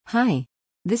Hi.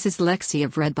 This is Lexi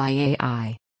of Read by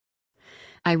AI.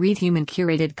 I read human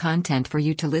curated content for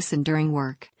you to listen during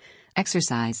work,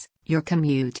 exercise, your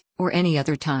commute, or any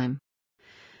other time.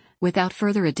 Without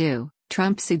further ado,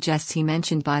 Trump suggests he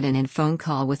mentioned Biden in phone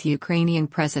call with Ukrainian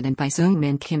President by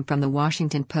Seung-min Kim from The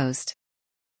Washington Post.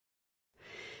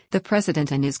 The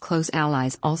president and his close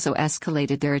allies also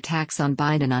escalated their attacks on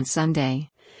Biden on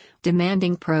Sunday,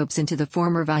 demanding probes into the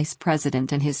former vice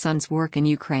president and his son's work in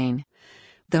Ukraine.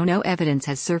 Though no evidence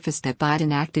has surfaced that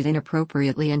Biden acted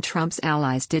inappropriately and Trump's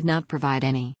allies did not provide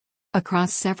any.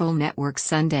 Across several networks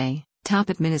Sunday, top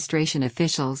administration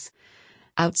officials,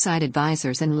 outside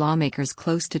advisors and lawmakers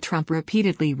close to Trump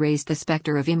repeatedly raised the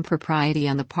specter of impropriety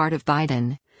on the part of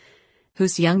Biden,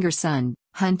 whose younger son,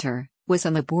 Hunter, was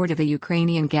on the board of a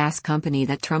Ukrainian gas company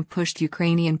that Trump pushed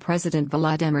Ukrainian President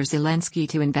Volodymyr Zelensky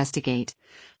to investigate,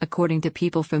 according to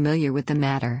people familiar with the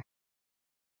matter.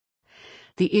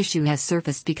 The issue has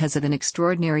surfaced because of an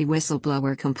extraordinary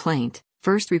whistleblower complaint,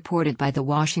 first reported by The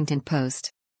Washington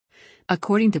Post.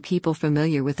 According to people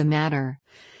familiar with the matter,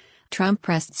 Trump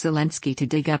pressed Zelensky to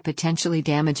dig up potentially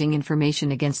damaging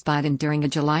information against Biden during a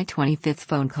July 25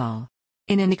 phone call.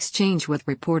 In an exchange with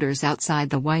reporters outside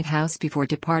the White House before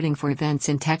departing for events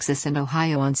in Texas and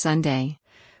Ohio on Sunday,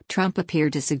 Trump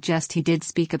appeared to suggest he did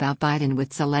speak about Biden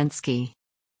with Zelensky.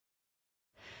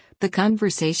 The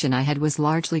conversation I had was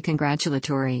largely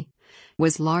congratulatory,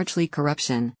 was largely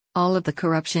corruption, all of the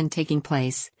corruption taking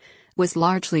place, was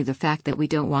largely the fact that we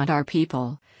don't want our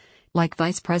people, like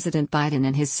Vice President Biden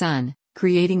and his son,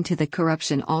 creating to the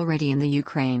corruption already in the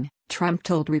Ukraine, Trump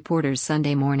told reporters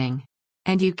Sunday morning.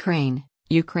 And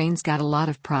Ukraine's got a lot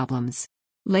of problems.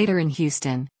 Later in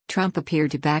Houston, Trump appeared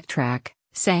to backtrack,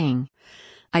 saying,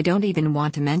 "I don't even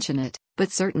want to mention it,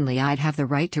 but certainly I'd have the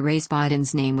right to raise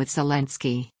Biden's name with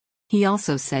Zelensky." He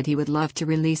also said he would love to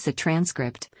release a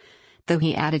transcript, though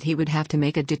he added he would have to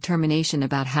make a determination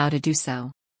about how to do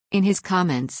so. In his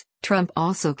comments, Trump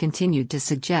also continued to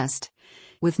suggest,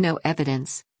 with no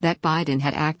evidence, that Biden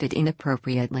had acted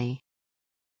inappropriately.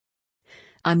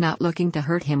 "I'm not looking to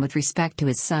hurt him with respect to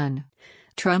his son,"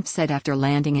 Trump said after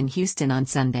landing in Houston on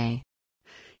Sunday.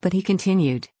 But he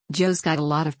continued, "Joe's got a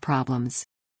lot of problems.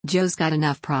 Joe's got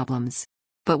enough problems."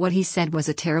 But what he said was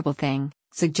a terrible thing,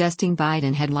 suggesting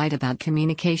Biden had lied about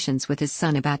communications with his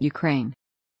son about Ukraine.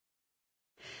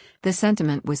 The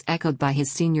sentiment was echoed by his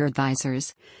senior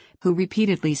advisors, who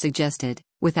repeatedly suggested,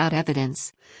 without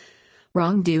evidence,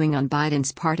 wrongdoing on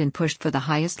Biden's part and pushed for the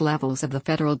highest levels of the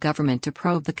federal government to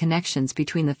probe the connections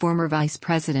between the former vice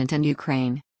president and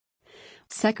Ukraine.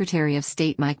 Secretary of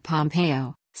State Mike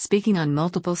Pompeo, speaking on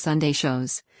multiple Sunday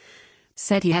shows,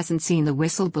 said he hasn't seen the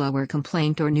whistleblower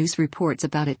complaint or news reports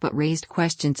about it but raised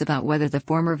questions about whether the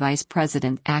former vice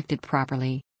president acted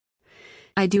properly.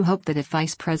 "I do hope that if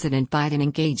Vice President Biden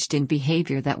engaged in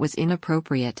behavior that was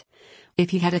inappropriate, if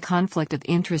he had a conflict of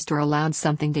interest or allowed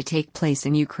something to take place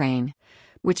in Ukraine,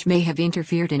 which may have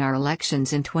interfered in our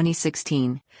elections in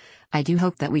 2016, I do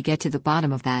hope that we get to the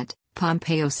bottom of that,"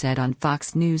 Pompeo said on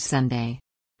Fox News Sunday.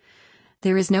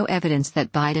 There is no evidence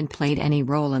that Biden played any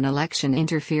role in election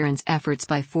interference efforts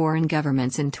by foreign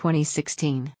governments in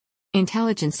 2016.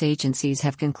 Intelligence agencies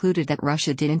have concluded that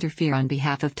Russia did interfere on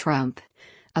behalf of Trump,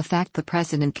 a fact the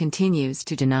president continues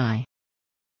to deny.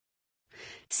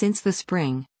 Since the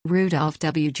spring, Rudolph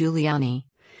W. Giuliani,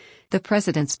 the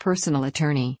president's personal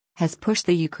attorney, has pushed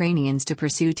the Ukrainians to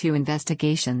pursue two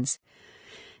investigations.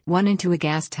 One into a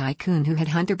gas tycoon who had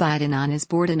Hunter Biden on his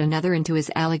board and another into his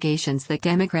allegations that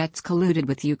Democrats colluded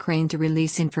with Ukraine to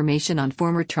release information on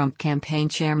former Trump campaign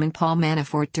chairman Paul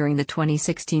Manafort during the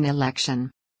 2016 election.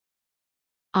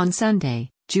 On Sunday,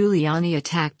 Giuliani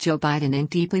attacked Joe Biden in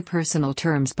deeply personal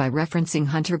terms by referencing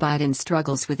Hunter Biden's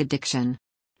struggles with addiction.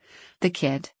 "The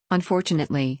kid,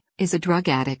 unfortunately, is a drug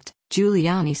addict,"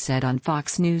 Giuliani said on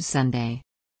Fox News Sunday.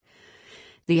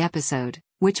 The episode,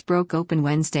 which broke open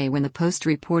Wednesday when the Post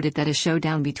reported that a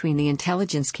showdown between the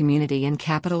intelligence community and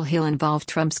Capitol Hill involved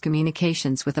Trump's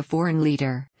communications with a foreign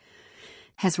leader,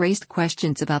 has raised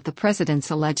questions about the president's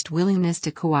alleged willingness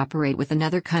to cooperate with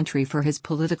another country for his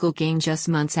political gain just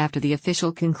months after the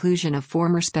official conclusion of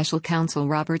former special counsel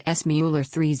Robert S. Mueller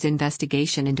III's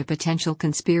investigation into potential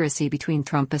conspiracy between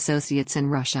Trump associates and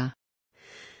Russia.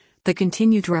 The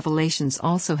continued revelations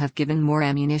also have given more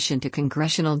ammunition to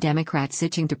congressional Democrats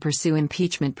itching to pursue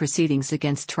impeachment proceedings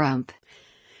against Trump,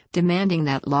 demanding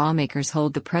that lawmakers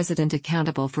hold the president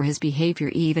accountable for his behavior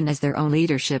even as their own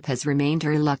leadership has remained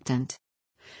reluctant.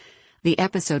 The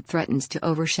episode threatens to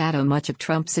overshadow much of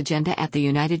Trump's agenda at the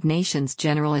United Nations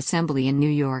General Assembly in New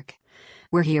York,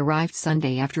 where he arrived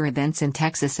Sunday after events in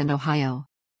Texas and Ohio.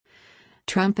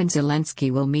 Trump and Zelensky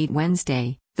will meet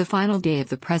Wednesday, the final day of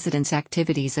the president's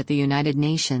activities at the United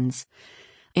Nations,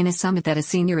 in a summit that a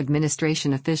senior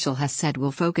administration official has said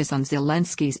will focus on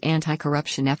Zelensky's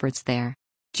anti-corruption efforts there.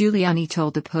 Giuliani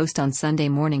told the Post on Sunday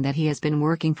morning that he has been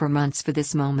working for months for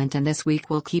this moment and this week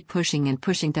will keep pushing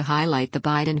to highlight the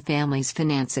Biden family's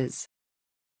finances.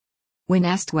 When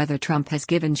asked whether Trump has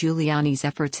given Giuliani's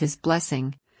efforts his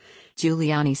blessing,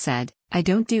 Giuliani said, "I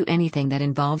don't do anything that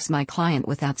involves my client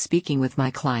without speaking with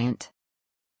my client."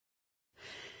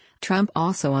 Trump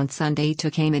also on Sunday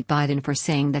took aim at Biden for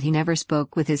saying that he never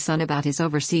spoke with his son about his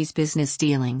overseas business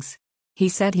dealings. He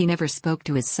said he never spoke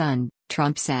to his son,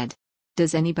 Trump said.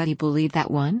 Does anybody believe that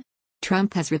one?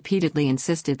 Trump has repeatedly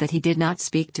insisted that he did not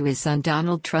speak to his son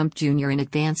Donald Trump Jr. in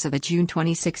advance of a June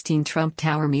 2016 Trump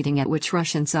Tower meeting at which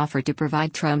Russians offered to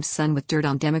provide Trump's son with dirt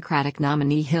on Democratic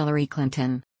nominee Hillary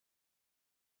Clinton.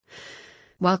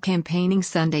 While campaigning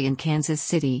Sunday in Kansas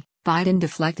City, Biden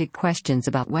deflected questions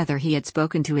about whether he had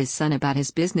spoken to his son about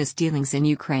his business dealings in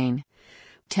Ukraine,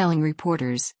 telling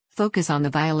reporters, "Focus on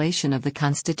the violation of the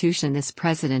Constitution this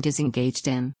president is engaged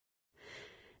in."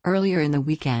 Earlier in the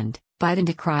weekend, Biden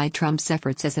decried Trump's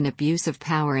efforts as an abuse of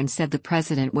power and said the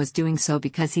president was doing so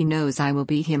because he knows I will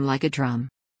beat him like a drum.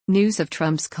 News of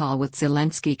Trump's call with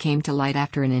Zelensky came to light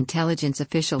after an intelligence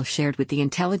official shared with the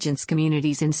intelligence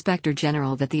community's inspector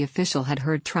general that the official had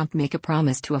heard Trump make a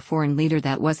promise to a foreign leader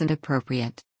that wasn't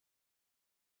appropriate.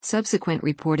 Subsequent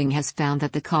reporting has found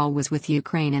that the call was with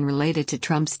Ukraine and related to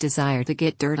Trump's desire to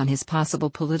get dirt on his possible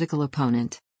political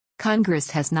opponent. Congress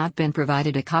has not been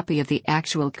provided a copy of the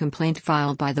actual complaint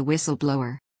filed by the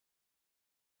whistleblower.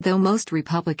 Though most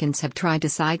Republicans have tried to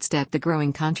sidestep the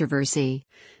growing controversy,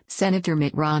 Senator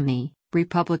Mitt Romney,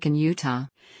 Republican Utah,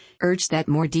 urged that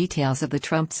more details of the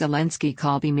Trump-Zelensky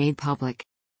call be made public.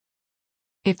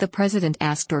 If the president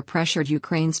asked or pressured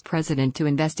Ukraine's president to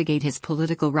investigate his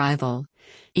political rival,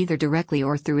 either directly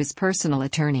or through his personal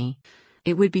attorney,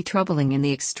 it would be troubling in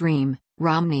the extreme,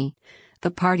 Romney,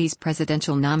 the party's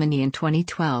presidential nominee in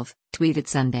 2012, tweeted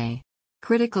Sunday.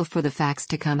 Critical for the facts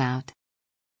to come out.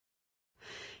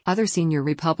 Other senior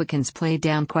Republicans played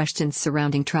down questions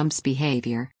surrounding Trump's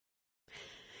behavior.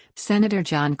 Senator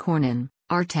John Cornyn,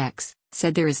 Artex,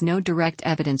 said there is no direct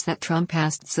evidence that Trump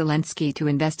asked Zelensky to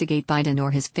investigate Biden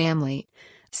or his family,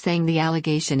 saying the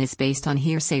allegation is based on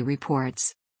hearsay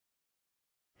reports.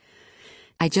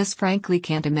 "I just frankly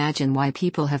can't imagine why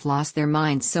people have lost their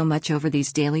minds so much over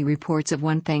these daily reports of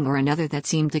one thing or another that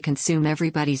seem to consume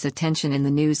everybody's attention in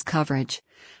the news coverage,"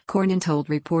 Cornyn told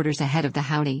reporters ahead of the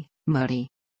Howdy, Modi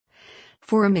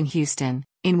forum in Houston,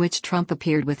 in which Trump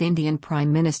appeared with Indian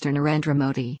Prime Minister Narendra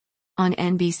Modi. On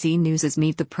NBC News'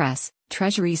 Meet the Press,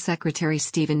 Treasury Secretary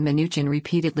Steven Mnuchin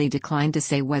repeatedly declined to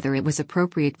say whether it was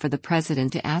appropriate for the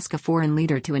president to ask a foreign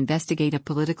leader to investigate a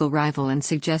political rival and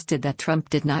suggested that Trump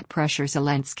did not pressure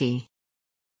Zelensky.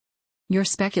 "You're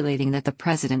speculating that the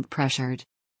president pressured.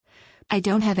 I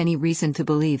don't have any reason to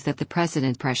believe that the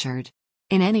president pressured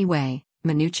in any way,"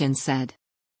 Mnuchin said.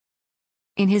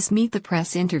 In his Meet the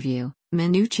Press interview,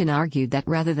 Mnuchin argued that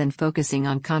rather than focusing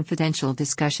on confidential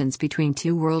discussions between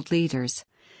two world leaders,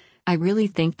 "I really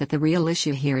think that the real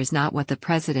issue here is not what the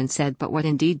president said but what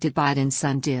indeed did Biden's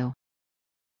son do."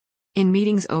 In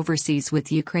meetings overseas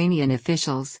with Ukrainian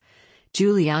officials,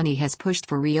 Giuliani has pushed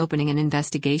for reopening an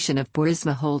investigation of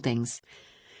Burisma Holdings,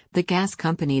 the gas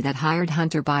company that hired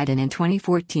Hunter Biden in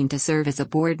 2014 to serve as a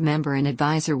board member and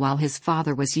advisor while his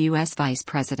father was U.S. vice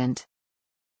president.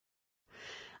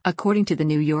 According to the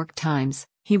New York Times,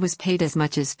 he was paid as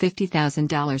much as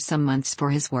 $50,000 some months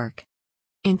for his work.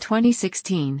 In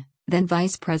 2016, then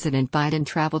Vice President Biden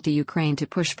traveled to Ukraine to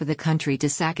push for the country to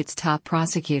sack its top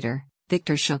prosecutor,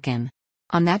 Viktor Shokin.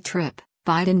 On that trip,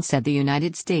 Biden said the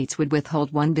United States would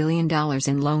withhold $1 billion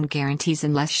in loan guarantees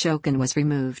unless Shokin was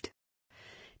removed.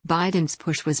 Biden's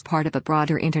push was part of a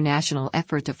broader international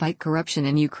effort to fight corruption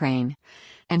in Ukraine,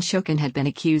 and Shokin had been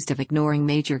accused of ignoring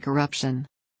major corruption.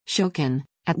 Shokin,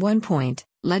 at one point,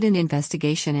 led an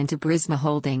investigation into Burisma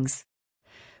Holdings.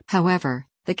 However,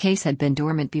 the case had been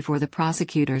dormant before the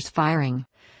prosecutor's firing,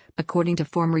 according to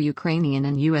former Ukrainian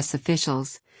and U.S.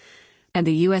 officials, and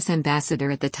the U.S. ambassador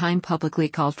at the time publicly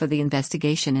called for the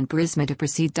investigation in Burisma to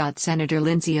proceed. Senator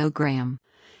Lindsey Graham,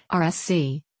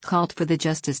 RSC, called for the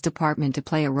Justice Department to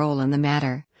play a role in the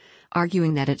matter,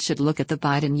 arguing that it should look at the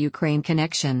Biden-Ukraine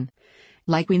connection,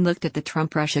 like we looked at the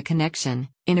Trump-Russia connection,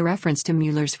 in a reference to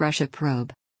Mueller's Russia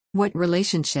probe. What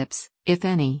relationships, if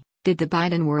any, did the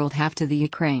Biden world have to the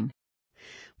Ukraine?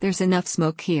 There's enough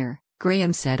smoke here,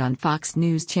 Graham said on Fox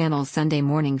News Channel Sunday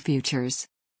Morning Futures.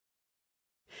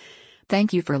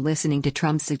 Thank you for listening to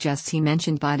Trump suggests he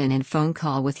mentioned Biden in phone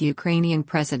call with Ukrainian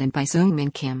President by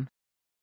Seung-Min Kim.